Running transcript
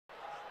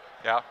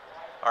Yeah?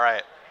 All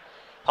right.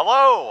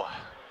 Hello.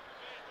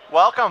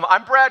 Welcome.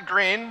 I'm Brad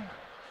Green.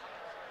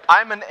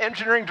 I'm an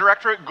engineering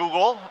director at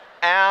Google,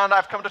 and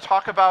I've come to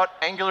talk about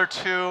Angular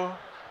 2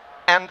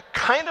 and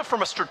kind of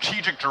from a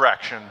strategic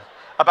direction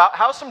about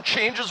how some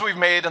changes we've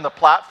made in the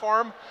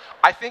platform,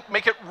 I think,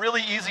 make it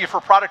really easy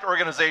for product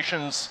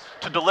organizations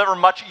to deliver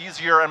much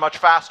easier and much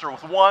faster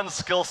with one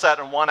skill set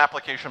and one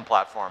application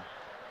platform.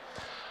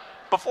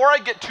 Before I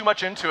get too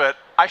much into it,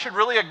 I should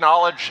really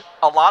acknowledge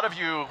a lot of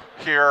you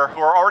here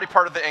who are already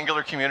part of the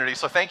Angular community,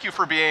 so thank you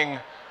for being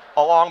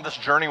along this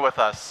journey with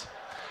us.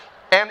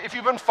 And if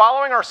you've been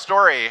following our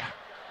story,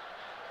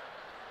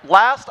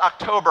 last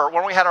October,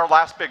 when we had our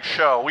last big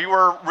show, we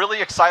were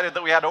really excited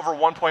that we had over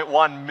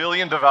 1.1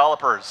 million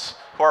developers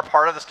who are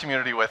part of this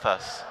community with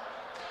us.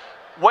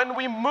 When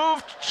we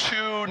moved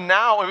to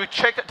now, and we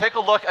take a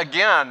look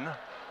again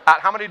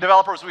at how many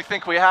developers we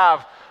think we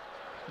have,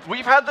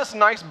 we've had this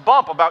nice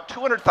bump. About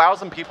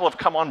 200,000 people have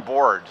come on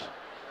board.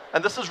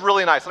 And this is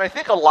really nice. And I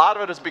think a lot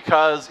of it is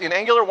because in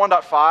Angular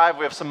 1.5,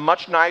 we have some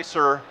much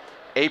nicer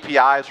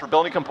APIs for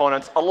building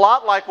components, a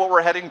lot like what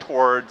we're heading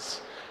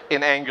towards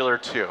in Angular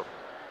 2.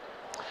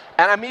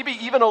 And I'm maybe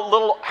even a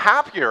little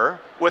happier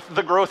with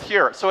the growth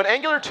here. So in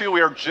Angular 2,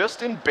 we are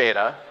just in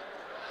beta,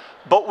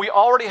 but we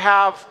already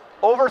have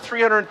over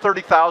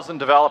 330,000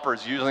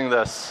 developers using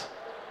this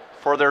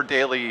for their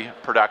daily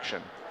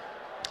production.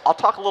 I'll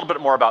talk a little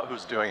bit more about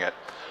who's doing it.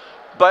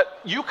 But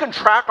you can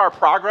track our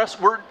progress.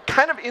 We're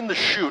kind of in the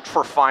chute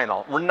for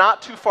final. We're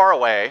not too far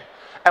away.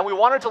 And we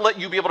wanted to let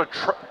you be able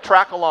to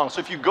track along. So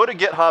if you go to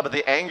GitHub,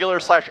 the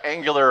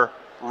Angular/Angular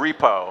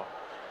repo,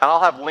 and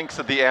I'll have links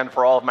at the end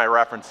for all of my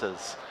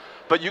references.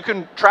 But you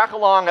can track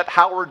along at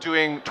how we're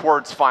doing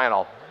towards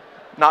final.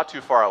 Not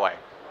too far away.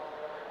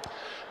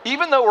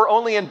 Even though we're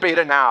only in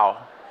beta now,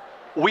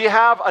 we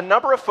have a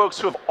number of folks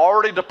who have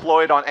already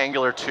deployed on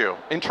Angular 2.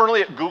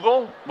 Internally at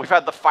Google, we've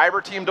had the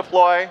Fiber team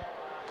deploy,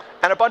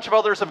 and a bunch of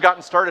others have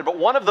gotten started. But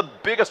one of the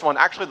biggest one,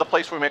 actually the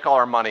place where we make all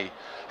our money,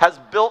 has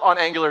built on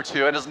Angular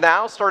 2 and is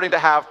now starting to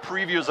have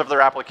previews of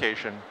their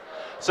application.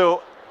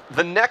 So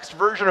the next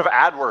version of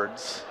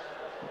AdWords,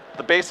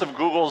 the base of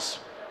Google's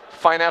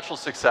financial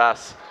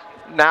success,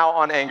 now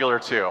on Angular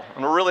 2.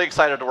 And we're really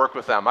excited to work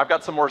with them. I've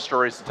got some more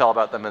stories to tell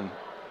about them in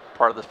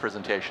part of this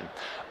presentation.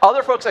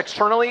 Other folks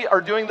externally are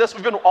doing this.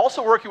 We've been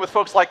also working with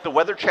folks like the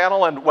Weather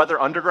Channel and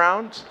Weather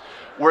Underground,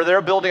 where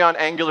they're building on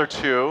Angular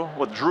 2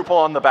 with Drupal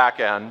on the back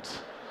end.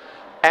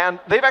 And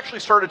they've actually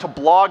started to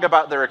blog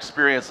about their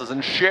experiences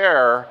and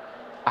share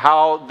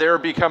how they're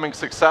becoming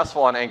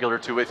successful on Angular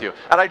 2 with you.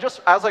 And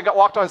as I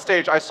walked on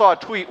stage, I saw a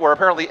tweet where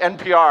apparently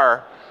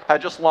NPR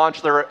had just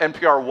launched their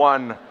NPR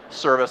One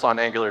service on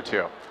Angular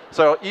 2.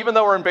 So even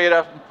though we're in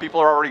beta, people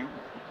are already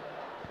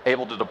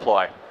able to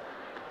deploy.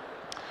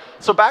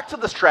 So back to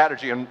the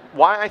strategy and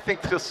why I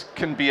think this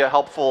can be a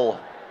helpful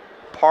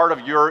part of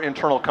your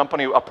internal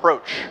company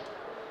approach.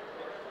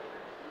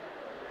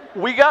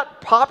 We got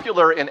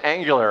popular in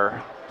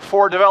Angular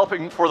for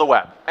developing for the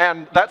web,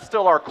 and that's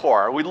still our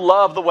core. We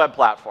love the web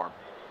platform.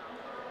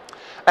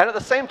 And at the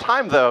same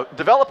time, though,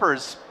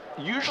 developers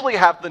usually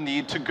have the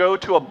need to go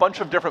to a bunch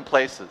of different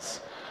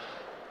places.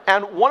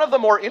 And one of the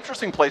more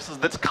interesting places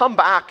that's come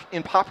back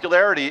in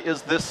popularity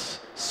is this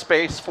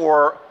space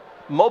for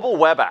mobile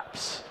web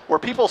apps, where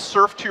people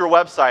surf to your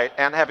website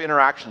and have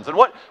interactions. And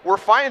what we're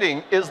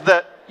finding is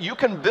that you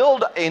can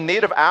build a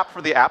native app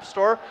for the App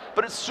Store,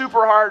 but it's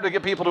super hard to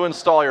get people to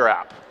install your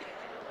app.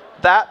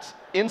 That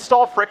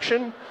install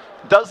friction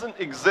doesn't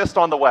exist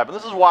on the web. And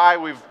this is why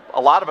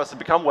a lot of us have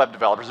become web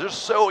developers. It's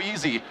so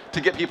easy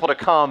to get people to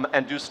come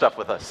and do stuff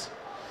with us.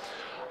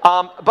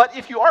 But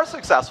if you are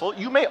successful,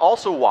 you may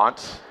also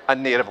want a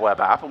native web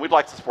app, and we'd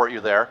like to support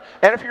you there.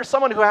 And if you're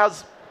someone who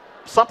has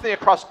something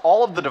across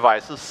all of the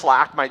devices,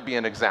 Slack might be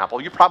an example,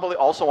 you probably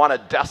also want a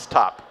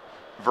desktop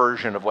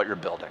version of what you're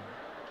building.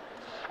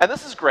 And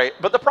this is great,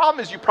 but the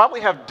problem is you probably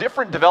have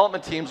different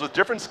development teams with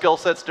different skill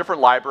sets,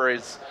 different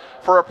libraries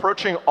for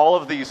approaching all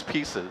of these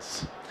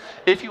pieces.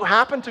 If you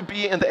happen to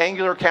be in the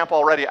Angular camp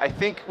already, I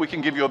think we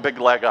can give you a big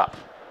leg up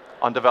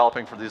on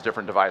developing for these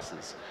different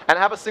devices. And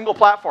have a single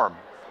platform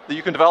that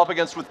you can develop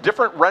against with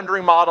different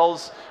rendering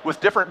models,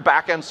 with different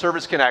back-end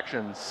service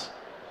connections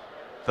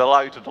that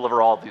allow you to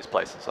deliver all of these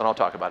places, and I'll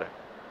talk about it.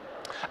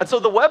 And so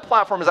the web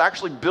platform is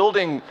actually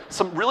building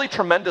some really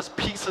tremendous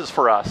pieces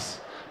for us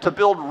to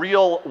build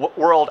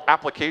real-world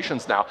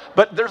applications now.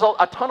 But there's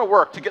a ton of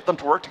work to get them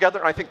to work together,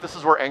 and I think this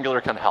is where Angular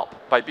can help,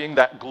 by being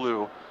that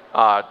glue,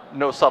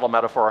 no subtle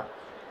metaphor.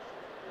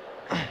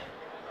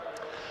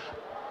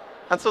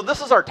 And so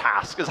this is our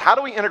task, is how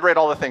do we integrate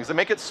all the things and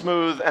make it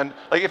smooth? And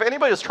like, if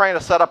anybody's trying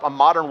to set up a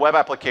modern web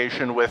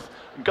application with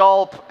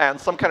Gulp and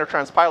some kind of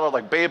transpiler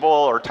like Babel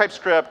or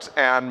TypeScript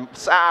and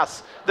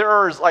Sass,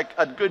 there's like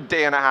a good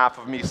day and a half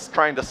of me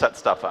trying to set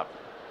stuff up.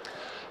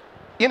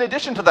 In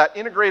addition to that,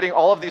 integrating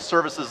all of these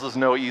services is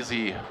no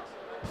easy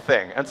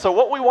thing. And so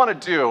what we want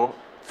to do,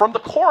 from the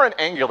core in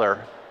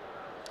Angular,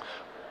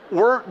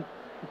 we're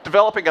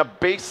developing a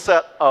base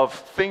set of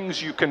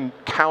things you can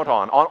count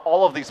on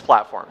all of these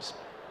platforms.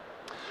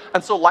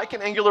 And so like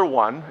in Angular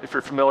 1, if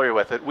you're familiar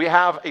with it, we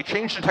have a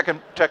change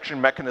detection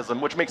mechanism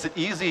which makes it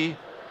easy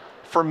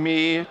for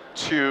me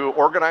to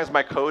organize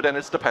my code and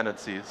its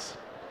dependencies.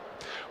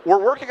 We're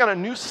working on a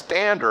new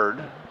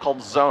standard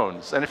called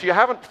zones. And if you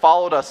haven't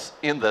followed us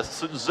in this,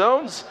 so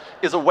zones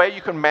is a way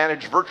you can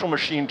manage virtual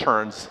machine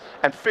turns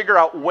and figure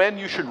out when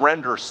you should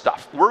render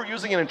stuff. We're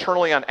using it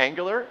internally on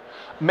Angular.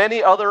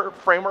 Many other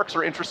frameworks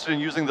are interested in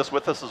using this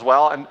with us as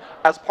well. And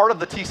as part of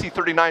the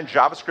TC39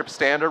 JavaScript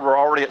standard, we're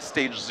already at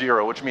stage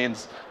 0, which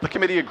means the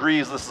committee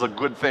agrees this is a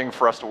good thing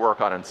for us to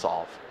work on and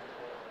solve.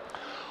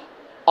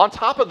 On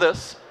top of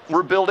this,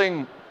 we're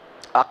building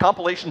a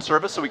compilation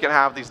service so we can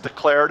have these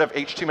declarative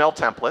HTML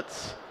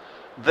templates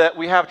that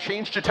we have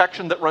change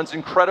detection that runs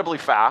incredibly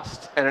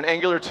fast. And in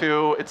Angular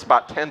 2, it's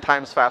about 10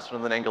 times faster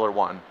than Angular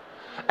 1.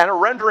 And a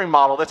rendering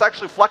model that's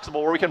actually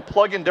flexible where we can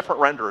plug in different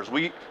renderers.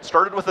 We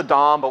started with the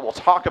DOM, but we'll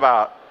talk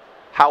about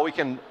how we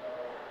can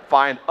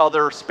find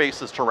other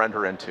spaces to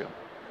render into.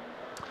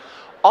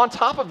 On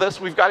top of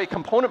this, we've got a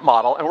component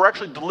model, and we're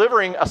actually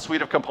delivering a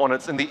suite of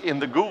components in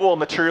the Google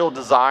Material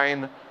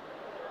Design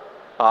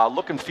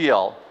look and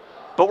feel.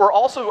 But we're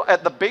also,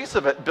 at the base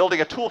of it,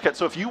 building a toolkit.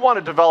 So if you want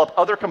to develop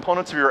other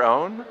components of your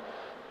own,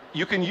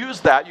 you can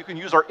use that. You can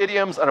use our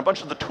idioms and a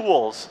bunch of the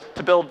tools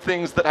to build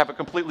things that have a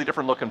completely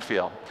different look and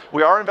feel.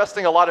 We are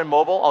investing a lot in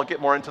mobile. I'll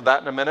get more into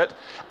that in a minute.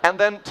 And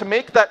then to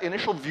make that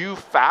initial view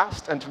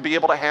fast and to be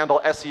able to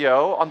handle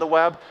SEO on the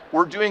web,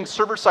 we're doing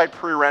server-side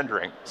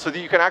pre-rendering so that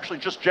you can actually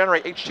just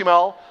generate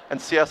HTML and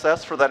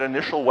CSS for that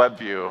initial web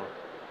view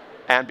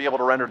and be able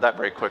to render that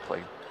very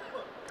quickly.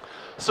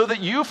 So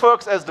that you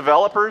folks as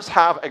developers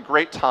have a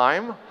great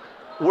time,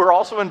 we're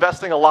also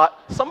investing a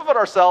lot, some of it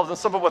ourselves and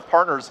some of it with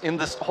partners, in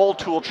this whole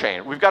tool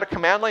chain. We've got a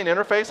command line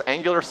interface,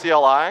 Angular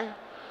CLI,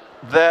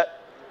 that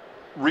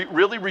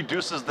really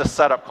reduces the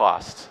setup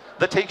costs.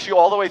 That takes you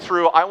all the way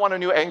through, I want a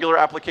new Angular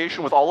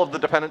application with all of the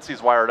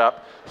dependencies wired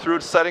up, through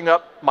setting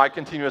up my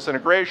continuous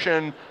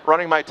integration,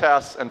 running my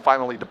tests, and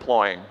finally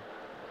deploying.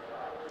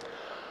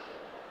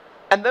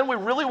 And then we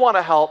really want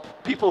to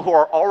help people who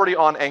are already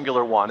on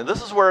Angular 1. And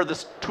this is where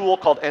this tool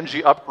called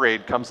ng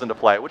Upgrade comes into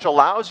play, which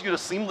allows you to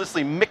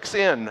seamlessly mix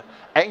in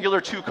Angular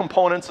 2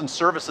 components and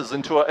services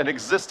into an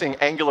existing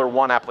Angular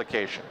 1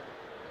 application.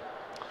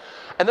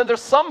 And then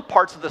there's some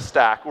parts of the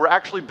stack we're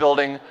actually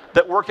building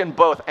that work in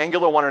both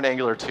Angular 1 and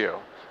Angular 2.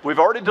 We've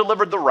already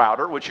delivered the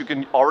router, which you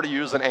can already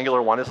use in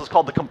Angular 1. This is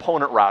called the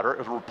component router.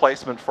 It's a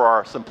replacement for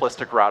our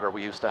simplistic router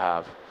we used to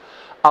have.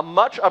 A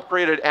much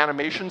upgraded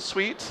animation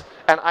suite,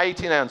 and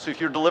I18N. So if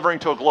you're delivering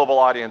to a global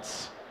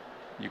audience,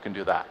 you can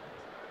do that.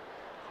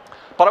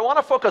 But I want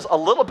to focus a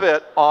little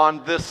bit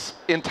on this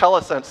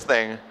IntelliSense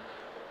thing,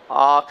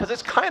 because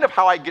it's kind of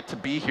how I get to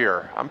be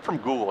here. I'm from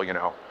Google, you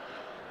know.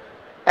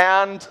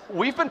 And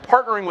we've been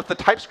partnering with the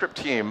TypeScript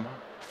team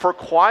for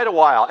quite a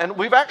while. And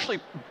we've actually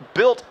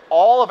built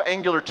all of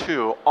Angular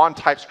 2 on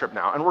TypeScript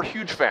now, and we're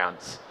huge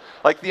fans.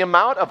 Like the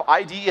amount of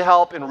IDE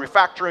help in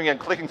refactoring and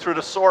clicking through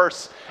to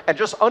source and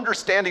just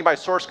understanding my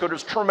source code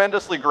is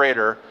tremendously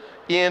greater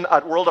in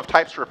a world of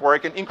TypeScript where I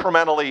can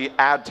incrementally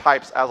add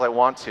types as I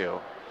want to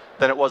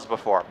than it was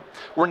before.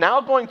 We're now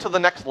going to the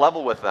next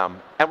level with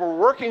them, and we're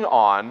working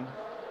on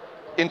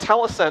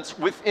IntelliSense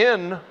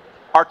within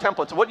our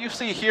templates. What you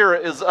see here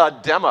is a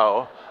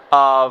demo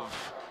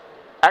of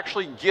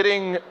actually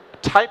getting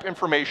type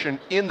information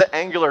in the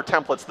Angular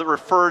templates that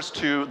refers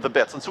to the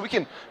bits. And so we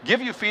can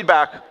give you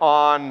feedback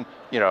on,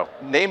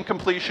 name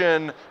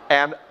completion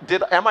and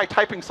am I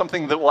typing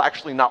something that will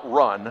actually not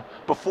run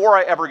before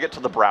I ever get to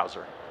the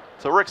browser.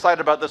 So we're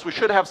excited about this. We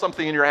should have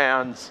something in your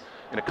hands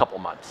in a couple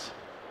months.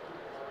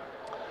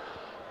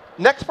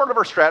 Next part of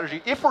our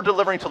strategy, if we're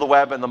delivering to the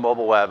web and the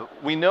mobile web,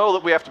 we know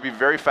that we have to be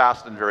very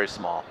fast and very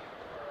small.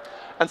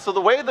 And so the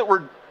way that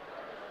we're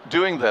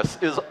doing this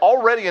is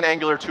already in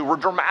Angular 2, we're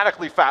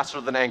dramatically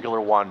faster than Angular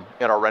 1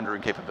 in our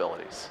rendering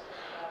capabilities.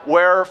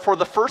 Where for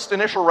the first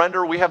initial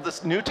render, we have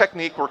this new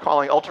technique we're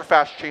calling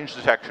ultra-fast change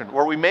detection,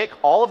 where we make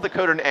all of the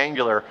code in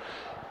Angular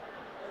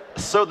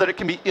so that it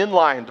can be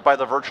inlined by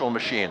the virtual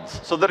machines,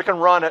 so that it can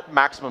run at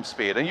maximum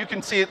speed. And you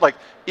can see it like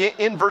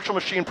in virtual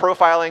machine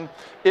profiling,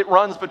 it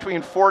runs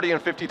between 40 and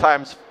 50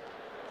 times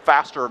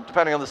faster,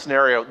 depending on the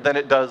scenario, than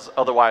it does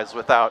otherwise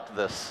without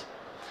this.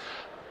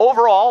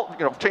 Overall,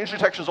 change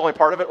detection is only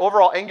part of it.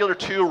 Overall, Angular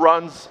 2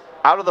 runs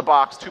out of the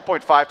box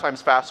 2.5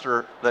 times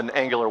faster than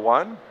Angular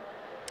 1.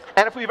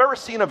 And if we've ever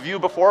seen a view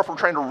before, if we're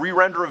trying to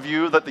re-render a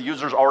view that the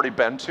user's already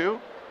been to,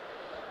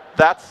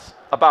 that's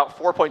about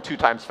 4.2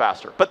 times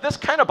faster. But this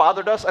kind of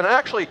bothered us, and it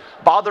actually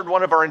bothered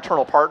one of our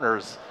internal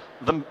partners,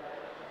 the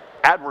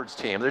AdWords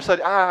team. They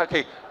said,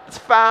 OK, it's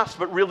fast,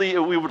 but really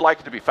we would like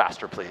it to be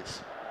faster,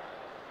 please.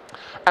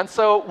 And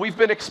so we've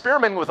been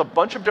experimenting with a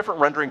bunch of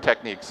different rendering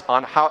techniques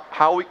on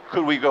how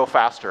could we go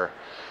faster.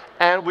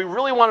 And we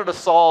really wanted to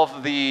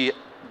solve the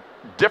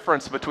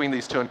difference between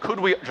these two, and could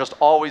we just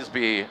always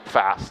be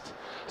fast?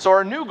 So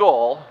our new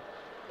goal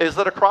is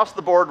that across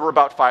the board, we're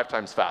about 5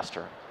 times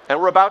faster. And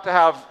we're about to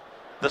have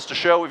this to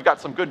show. We've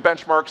got some good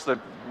benchmarks that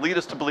lead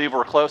us to believe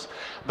we're close.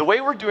 The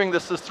way we're doing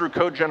this is through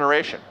code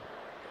generation.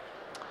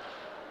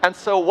 And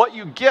so what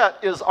you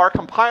get is our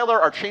compiler,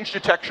 our change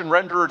detection,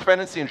 renderer,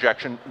 dependency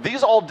injection.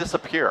 These all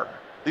disappear.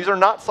 These are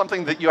not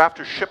something that you have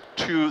to ship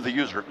to the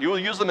user. You will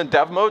use them in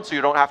dev mode, so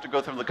you don't have to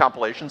go through the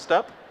compilation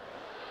step.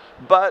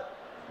 But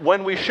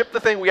when we ship the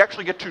thing, we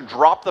actually get to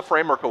drop the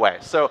framework away.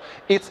 So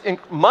it's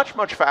much,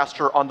 much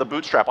faster on the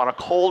Bootstrap, on a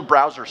cold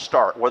browser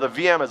start, where the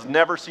VM has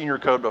never seen your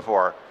code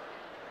before.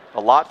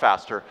 A lot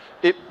faster.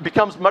 It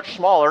becomes much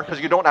smaller because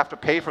you don't have to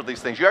pay for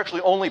these things. You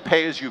actually only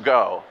pay as you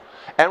go.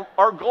 And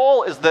our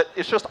goal is that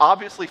it's just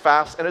obviously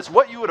fast, and it's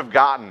what you would have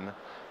gotten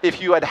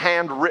if you had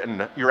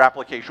handwritten your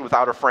application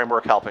without a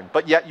framework helping.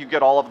 But yet you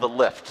get all of the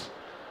lift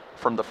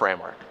from the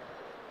framework.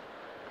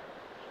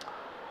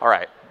 All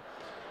right.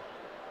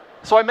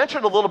 So I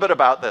mentioned a little bit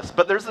about this,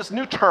 but there's this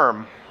new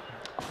term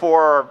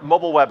for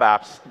mobile web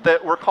apps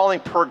that we're calling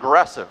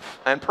progressive.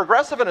 And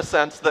progressive in a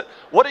sense that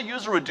what a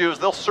user would do is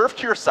they'll surf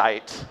to your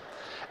site,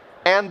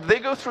 and they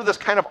go through this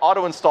kind of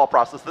auto-install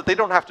process that they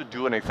don't have to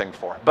do anything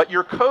for. But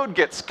your code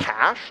gets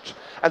cached,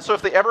 and so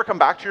if they ever come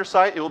back to your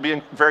site, it will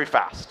be very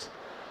fast.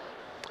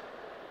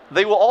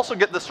 They will also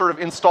get this sort of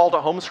install to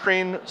home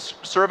screen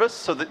service,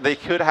 so that they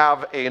could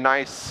have a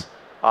nice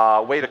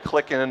way to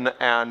click in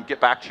and get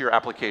back to your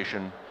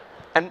application,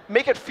 and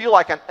make it feel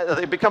like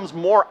it becomes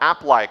more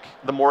app-like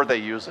the more they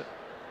use it.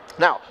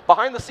 Now,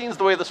 behind the scenes,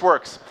 the way this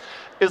works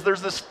is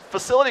there's this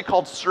facility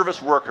called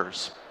Service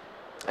Workers.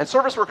 And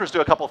Service Workers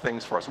do a couple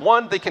things for us.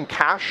 One, they can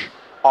cache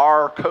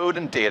our code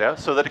and data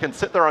so that it can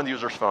sit there on the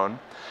user's phone.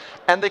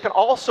 And they can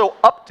also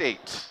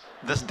update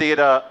this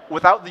data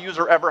without the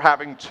user ever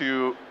having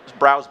to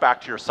browse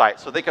back to your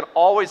site. So they can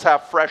always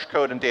have fresh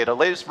code and data,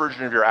 latest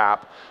version of your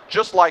app,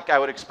 just like I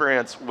would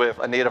experience with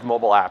a native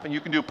mobile app. And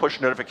you can do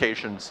push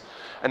notifications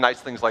and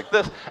nice things like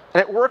this.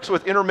 And it works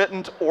with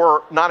intermittent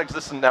or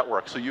non-existent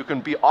networks. So you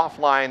can be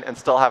offline and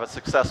still have a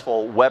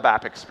successful web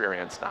app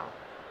experience now.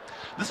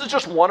 This is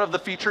just one of the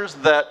features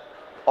that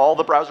all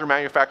the browser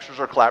manufacturers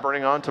are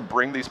collaborating on to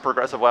bring these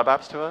progressive web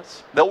apps to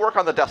us. They'll work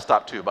on the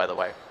desktop too, by the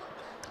way.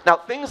 Now,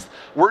 things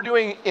we're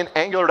doing in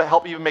Angular to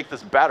help even make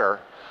this better.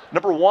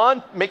 Number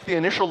one, make the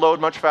initial load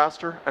much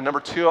faster. And number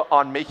two,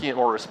 on making it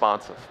more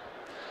responsive.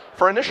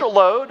 For initial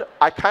load,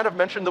 I kind of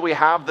mentioned that we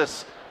have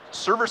this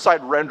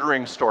server-side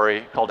rendering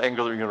story called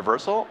Angular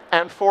Universal.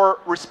 And for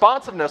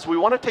responsiveness, we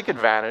want to take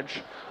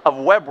advantage of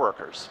web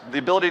workers, the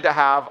ability to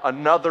have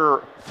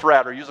another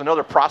thread or use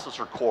another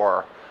processor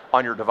core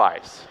on your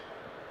device.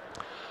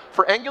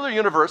 For Angular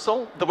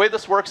Universal, the way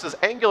this works is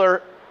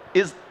Angular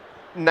is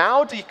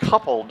now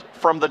decoupled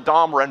from the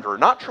DOM renderer.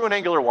 Not true in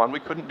Angular 1. We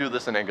couldn't do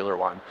this in Angular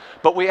 1.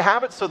 But we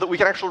have it so that we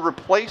can actually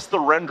replace the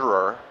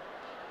renderer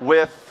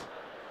with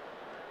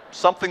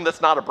something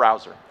that's not a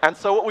browser. And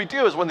so what we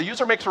do is when the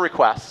user makes a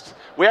request,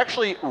 we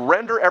actually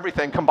render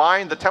everything,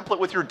 combine the template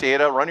with your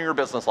data, running your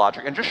business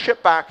logic, and just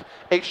ship back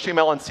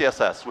HTML and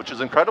CSS, which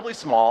is incredibly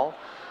small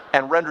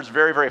and renders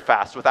very, very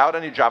fast without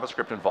any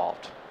JavaScript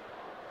involved.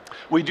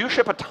 We do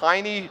ship a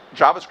tiny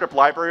JavaScript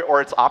library,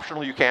 or it's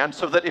optional, you can,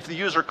 so that if the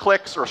user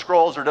clicks or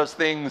scrolls or does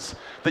things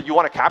that you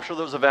want to capture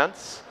those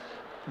events,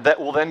 that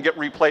will then get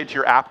replayed to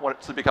your app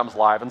once it becomes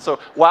live. And so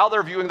while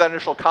they're viewing that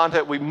initial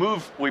content, we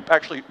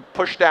actually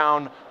push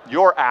down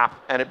your app,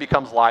 and it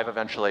becomes live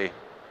eventually.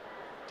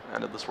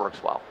 And this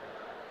works well.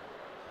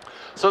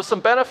 So some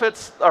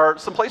benefits, or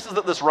some places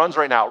that this runs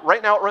right now.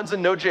 Right now it runs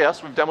in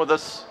Node.js. We've demoed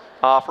this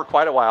for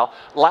quite a while.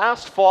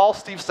 Last fall,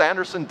 Steve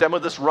Sanderson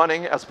demoed this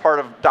running as part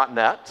of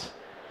 .NET.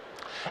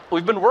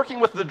 We've been working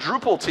with the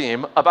Drupal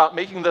team about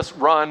making this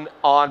run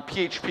on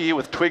PHP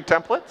with Twig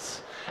templates.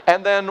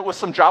 And then with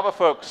some Java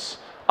folks,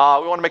 we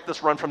want to make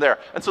this run from there.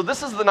 And so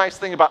this is the nice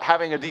thing about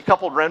having a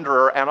decoupled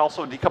renderer and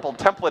also a decoupled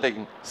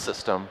templating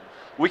system.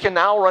 We can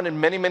now run in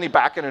many, many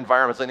backend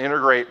environments and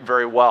integrate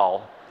very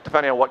well,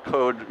 depending on what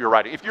code you're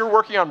writing. If you're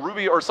working on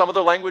Ruby or some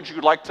other language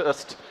you'd like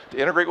us to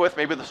integrate with,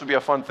 maybe this would be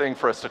a fun thing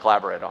for us to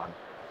collaborate on.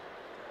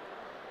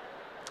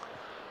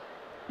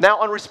 Now,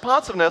 on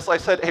responsiveness, I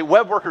said, hey,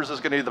 web workers is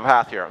going to be the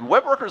path here. And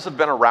web workers have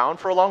been around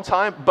for a long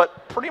time,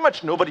 but pretty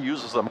much nobody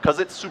uses them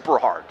because it's super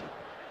hard.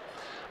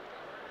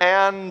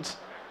 And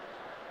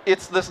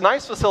it's this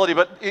nice facility,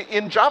 but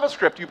in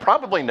JavaScript, you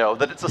probably know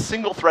that it's a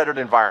single-threaded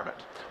environment.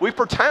 We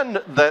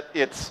pretend that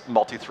it's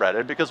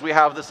multi-threaded because we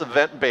have this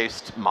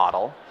event-based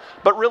model,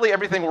 but really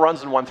everything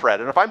runs in one thread.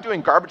 And if I'm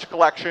doing garbage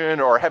collection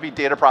or heavy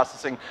data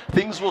processing,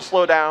 things will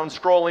slow down,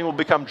 scrolling will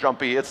become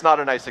jumpy. It's not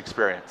a nice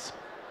experience.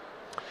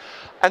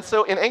 And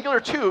so in Angular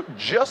 2,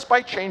 just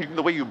by changing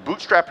the way you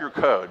bootstrap your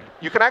code,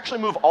 you can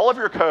actually move all of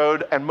your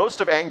code and most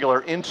of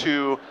Angular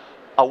into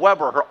a web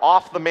worker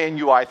off the main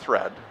UI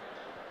thread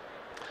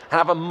and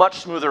have a much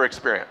smoother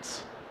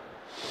experience.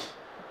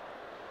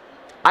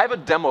 I have a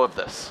demo of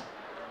this.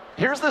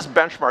 Here's this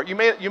benchmark. You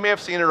may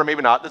have seen it or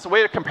maybe not. There's a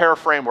way to compare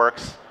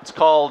frameworks. It's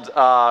called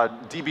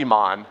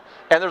DBMon.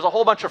 And there's a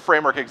whole bunch of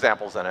framework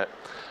examples in it.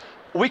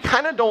 We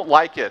kind of don't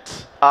like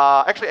it.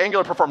 Actually,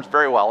 Angular performs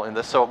very well in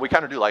this, so we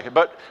kind of do like it.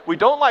 But we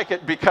don't like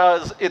it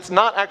because it's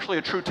not actually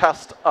a true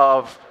test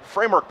of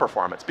framework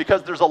performance,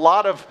 because there's a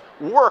lot of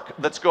work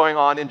that's going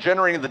on in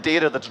generating the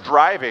data that's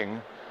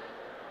driving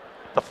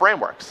the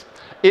frameworks.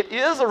 it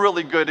is a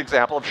really good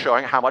example of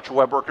showing how much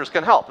web workers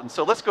can help. And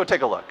so let's go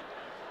take a look.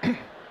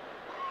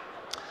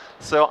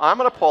 So I'm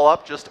going to pull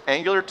up just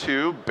Angular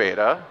 2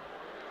 beta,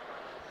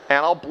 and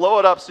I'll blow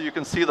it up so you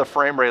can see the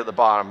frame rate at the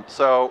bottom.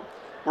 So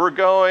we're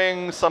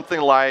going something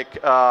like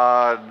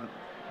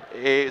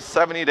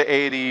 70 to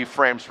 80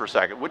 frames per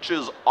second, which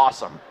is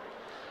awesome.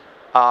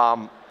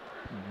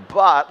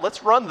 But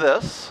let's run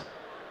this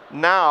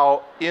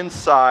now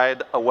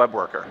inside a web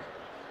worker.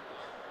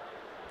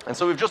 And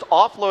so we've just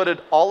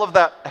offloaded all of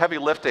that heavy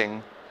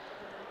lifting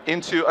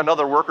into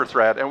another worker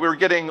thread, and we were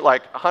getting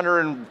like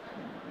 100,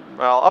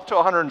 well, up to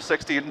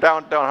 160,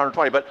 down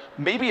 120, but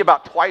maybe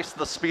about twice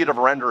the speed of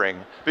rendering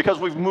because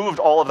we've moved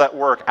all of that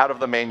work out of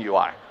the main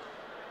UI.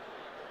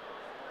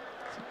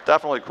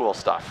 Definitely cool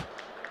stuff.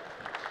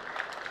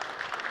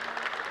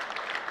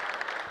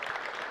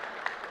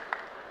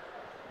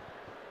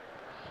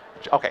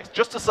 OK,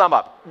 just to sum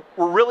up,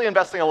 we're really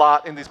investing a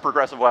lot in these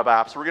progressive web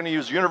apps. We're going to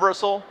use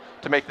Universal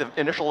to make the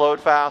initial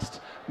load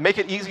fast, make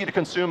it easy to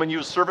consume and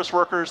use service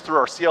workers through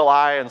our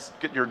CLI and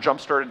get your jump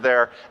started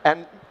there,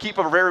 and keep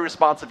a very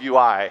responsive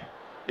UI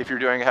if you're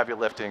doing heavy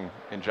lifting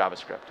in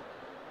JavaScript.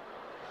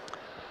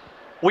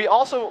 We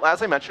also,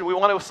 as I mentioned, we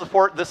want to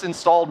support this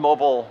installed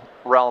mobile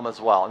realm as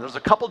well. And there's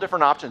a couple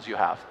different options you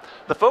have.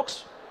 The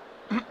folks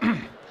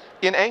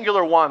in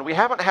Angular 1, we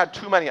haven't had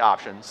too many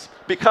options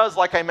because,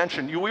 like I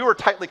mentioned, we were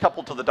tightly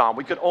coupled to the DOM.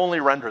 We could only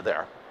render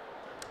there.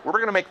 We're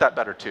going to make that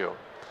better, too.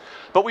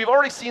 But we've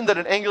already seen that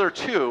in Angular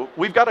 2,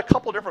 we've got a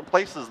couple different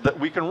places that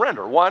we can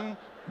render. One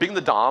being the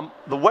DOM,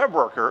 the web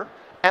worker,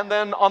 and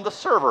then on the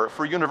server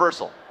for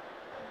Universal.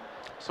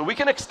 So we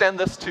can extend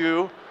this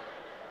to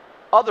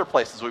other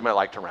places we might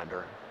like to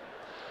render.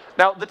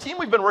 Now, the team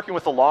we've been working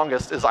with the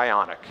longest is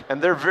Ionic.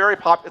 And they're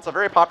it's a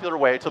very popular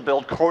way to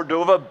build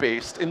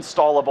Cordova-based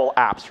installable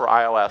apps for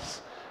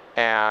iOS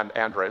and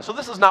Android. So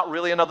this is not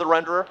really another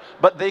renderer,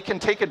 but they can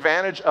take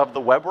advantage of the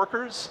web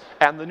workers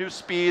and the new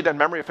speed and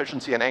memory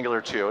efficiency in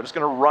Angular 2. It's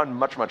going to run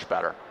much, much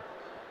better.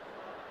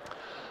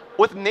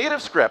 With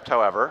NativeScript,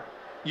 however,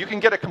 you can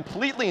get a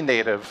completely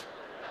native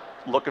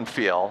look and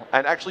feel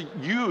and actually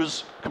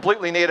use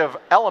completely native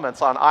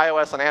elements on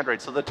iOS and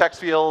Android. So the text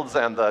fields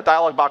and the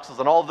dialog boxes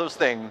and all of those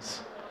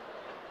things,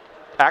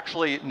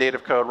 actually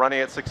native code running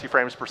at 60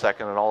 frames per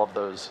second and all of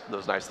those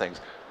nice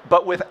things.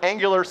 But with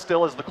Angular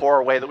still as the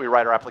core way that we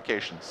write our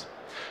applications.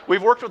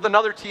 We've worked with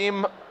another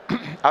team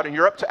out in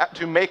Europe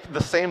to make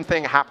the same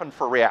thing happen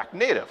for React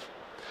Native.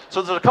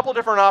 So there's a couple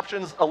different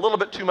options, a little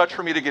bit too much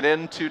for me to get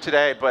into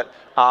today, but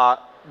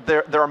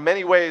there are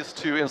many ways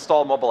to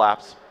install mobile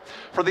apps.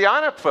 For the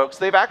Ionic folks,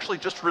 they've actually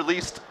just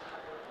released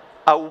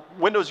a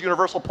Windows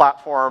Universal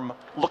Platform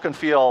look and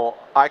feel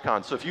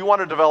icon. So if you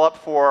want to develop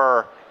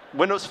for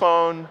Windows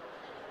Phone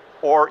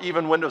or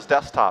even Windows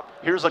Desktop,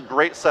 here's a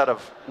great set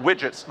of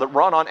widgets that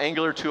run on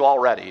Angular 2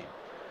 already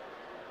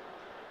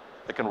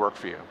that can work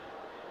for you.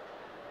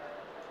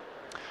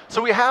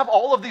 So we have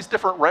all of these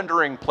different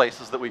rendering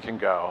places that we can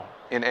go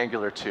in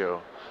Angular 2.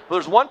 Well,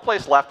 there's one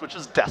place left, which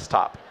is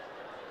desktop.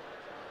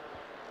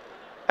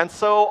 And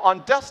so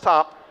on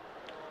desktop,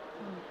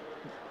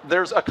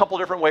 there's a couple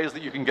different ways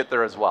that you can get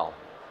there as well.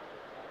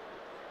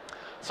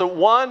 So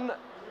one,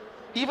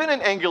 even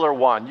in Angular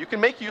 1, you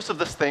can make use of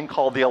this thing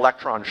called the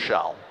Electron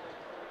shell.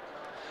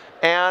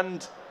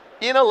 And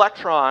in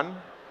Electron,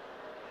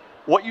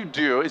 what you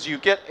do is you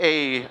get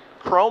a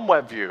Chrome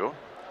web view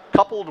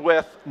coupled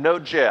with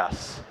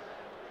Node.js.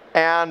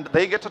 And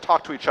they get to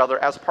talk to each other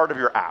as part of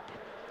your app.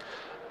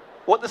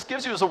 What this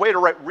gives you is a way to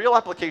write real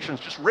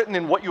applications just written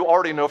in what you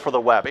already know for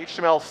the web,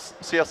 HTML,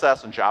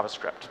 CSS, and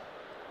JavaScript.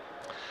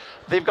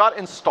 They've got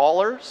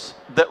installers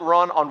that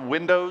run on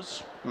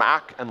Windows,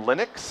 Mac, and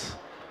Linux,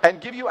 and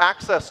give you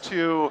access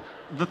to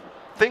the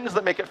things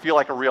that make it feel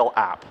like a real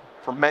app,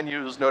 for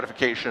menus,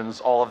 notifications,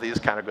 all of these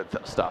kind of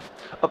good stuff.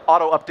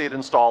 Auto-update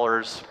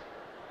installers,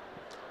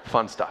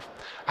 fun stuff.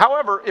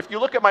 However, if you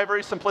look at my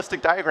very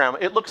simplistic diagram,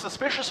 it looks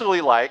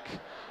suspiciously like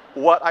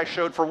what I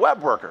showed for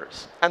web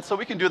workers. And so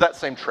we can do that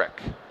same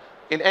trick.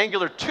 In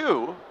Angular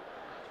 2,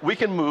 we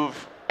can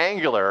move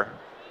Angular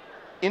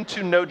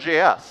into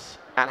Node.js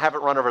and have it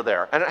run over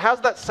there. And it has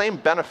that same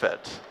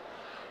benefit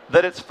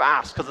that it's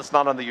fast because it's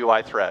not on the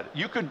UI thread.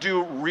 You could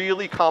do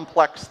really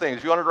complex things.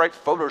 If you wanted to write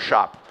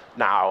Photoshop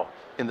now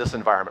in this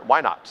environment,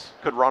 why not?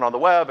 Could run on the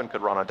web and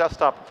could run on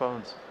desktop and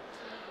phones.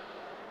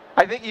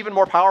 I think even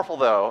more powerful,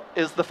 though,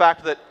 is the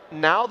fact that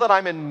now that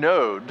I'm in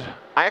Node,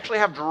 I actually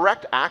have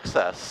direct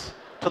access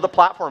to the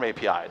platform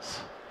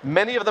APIs.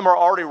 Many of them are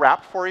already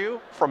wrapped for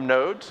you from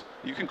Node.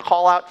 You can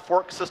call out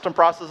fork system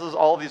processes,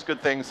 all of these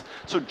good things.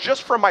 So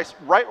just from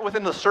right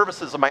within the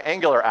services of my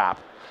Angular app,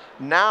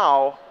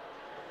 now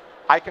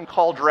I can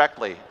call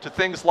directly to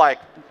things like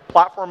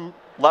platform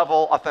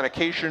level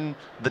authentication,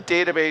 the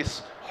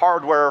database,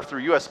 hardware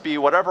through USB,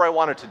 whatever I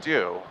wanted to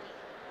do,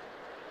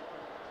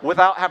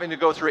 without having to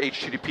go through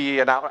HTTP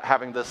and not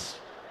having this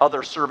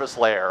other service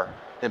layer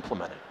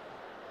implemented.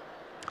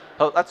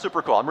 Oh, that's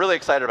super cool. I'm really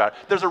excited about it.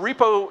 There's a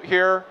repo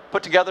here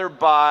put together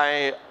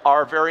by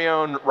our very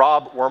own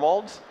Rob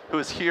Wormold, who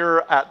is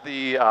here at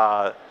the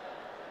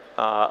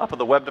up in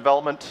the web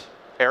development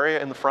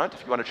area in the front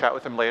if you want to chat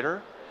with him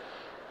later.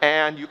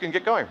 And you can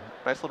get going.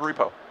 Nice little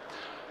repo.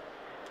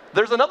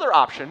 There's another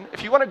option.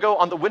 If you want to go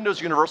on the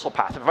Windows Universal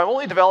path, if I'm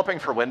only developing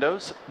for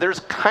Windows, there's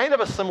kind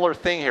of a similar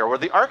thing here, where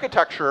the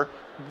architecture,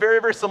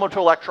 very, very similar to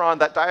Electron.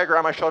 That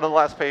diagram I showed on the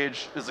last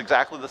page is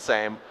exactly the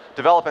same.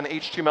 Develop in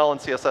HTML and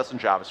CSS and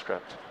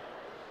JavaScript.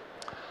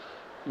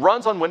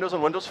 Runs on Windows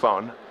and Windows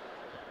Phone.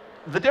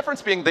 The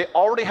difference being they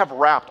already have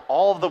wrapped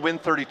all of the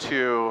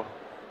Win32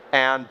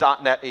 and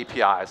 .NET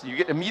APIs. You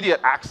get immediate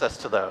access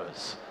to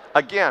those.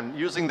 Again,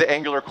 using the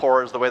Angular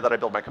core is the way that I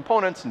build my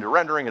components and do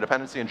rendering and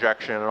dependency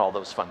injection and all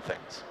those fun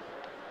things.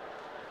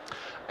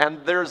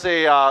 And there's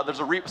a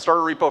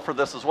starter repo for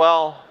this as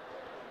well.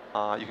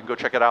 You can go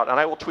check it out. And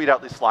I will tweet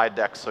out these slide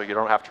decks so you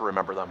don't have to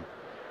remember them.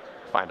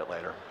 Find it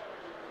later.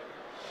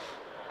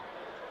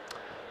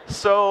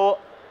 So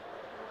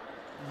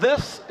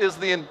this is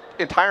the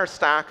entire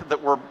stack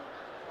that we're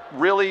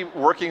really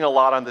working a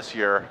lot on this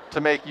year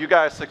to make you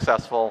guys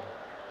successful.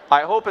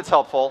 I hope it's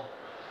helpful.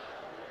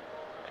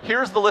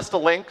 Here's the list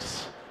of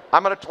links.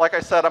 Like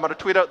I said, I'm going to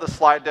tweet out the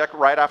slide deck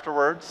right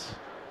afterwards.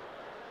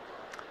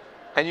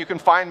 And you can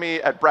find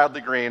me at Bradley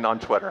Green on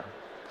Twitter.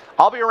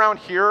 I'll be around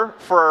here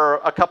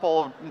for a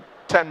couple,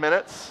 10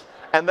 minutes.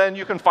 And then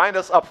you can find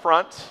us up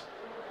front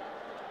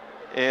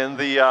in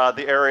the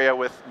area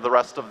with the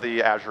rest of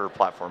the Azure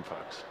platform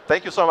folks.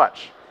 Thank you so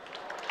much.